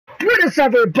What is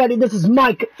up, everybody? This is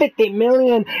Mike 50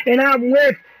 million, and I'm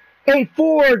with a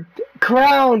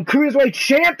four-crown cruiserweight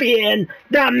champion,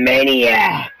 the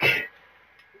Maniac.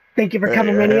 Thank you for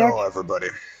coming, Maniac. Hello, everybody.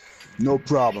 No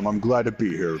problem. I'm glad to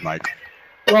be here, Mike.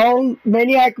 Well,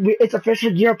 Maniac, it's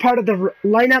official. You're part of the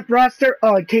lineup roster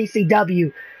of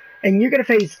KCW, and you're gonna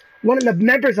face one of the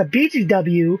members of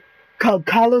BGW called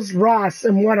Carlos Ross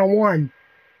in one-on-one.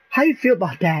 How you feel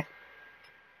about that?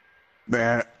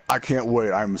 Man, I can't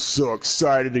wait. I'm so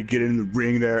excited to get in the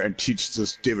ring there and teach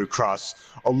this David Cross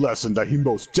a lesson that he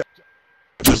most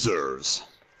deserves.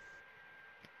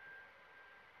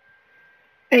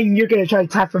 And you're gonna try to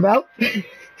tap him out?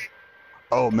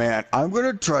 Oh man, I'm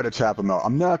gonna try to tap him out.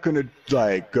 I'm not gonna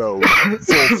go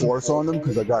full force on him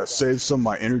because I gotta save some of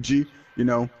my energy, you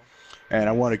know, and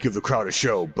I want to give the crowd a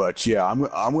show. But yeah, I'm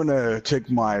gonna take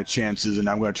my chances and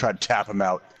I'm gonna try to tap him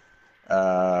out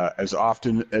as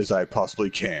often as I possibly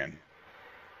can.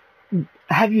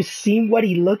 Have you seen what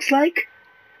he looks like?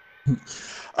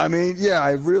 I mean, yeah,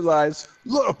 I realize a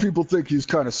lot of people think he's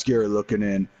kind of scary looking,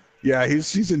 and yeah,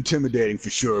 he's intimidating for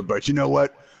sure. But you know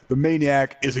what? The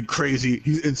Maniac isn't crazy.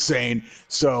 He's insane,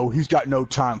 so he's got no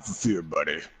time for fear,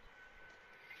 buddy.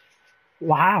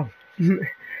 Wow.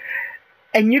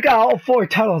 And you got all 4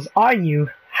 titles on you.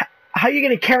 How are you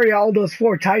going to carry all those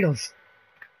 4 titles?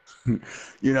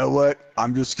 You know what?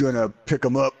 I'm just going to pick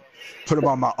them up, put them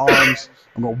on my arms.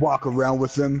 I'm going to walk around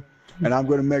with them, and I'm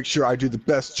going to make sure I do the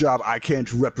best job I can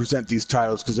to represent these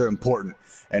titles because they're important,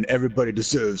 and everybody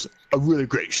deserves a really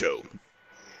great show.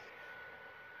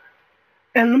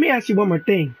 And let me ask you one more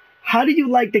thing. How do you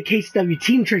like the KCW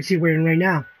team shirts you're wearing right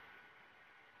now?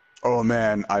 Oh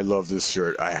man, I love this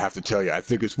shirt. I have to tell you, I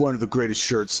think it's one of the greatest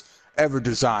shirts ever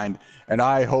designed, and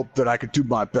I hope that I could do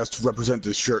my best to represent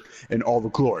this shirt in all the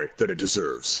glory that it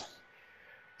deserves.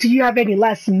 Do you have any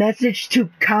last message to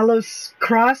Carlos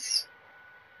Cross?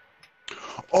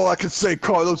 All I can say,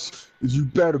 Carlos, is you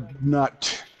better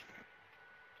not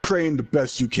train the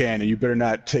best you can, and you better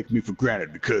not take me for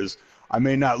granted, because I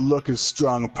may not look as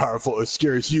strong and powerful as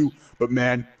scary as you, but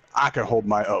man, I can hold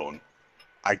my own.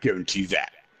 I guarantee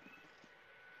that.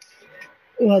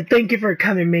 Well, thank you for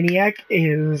coming, Maniac.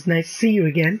 It was nice to see you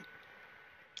again.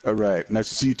 All right. Nice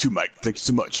to see you too, Mike. Thank you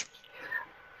so much.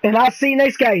 And I'll see you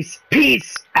next, guys.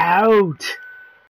 Peace out.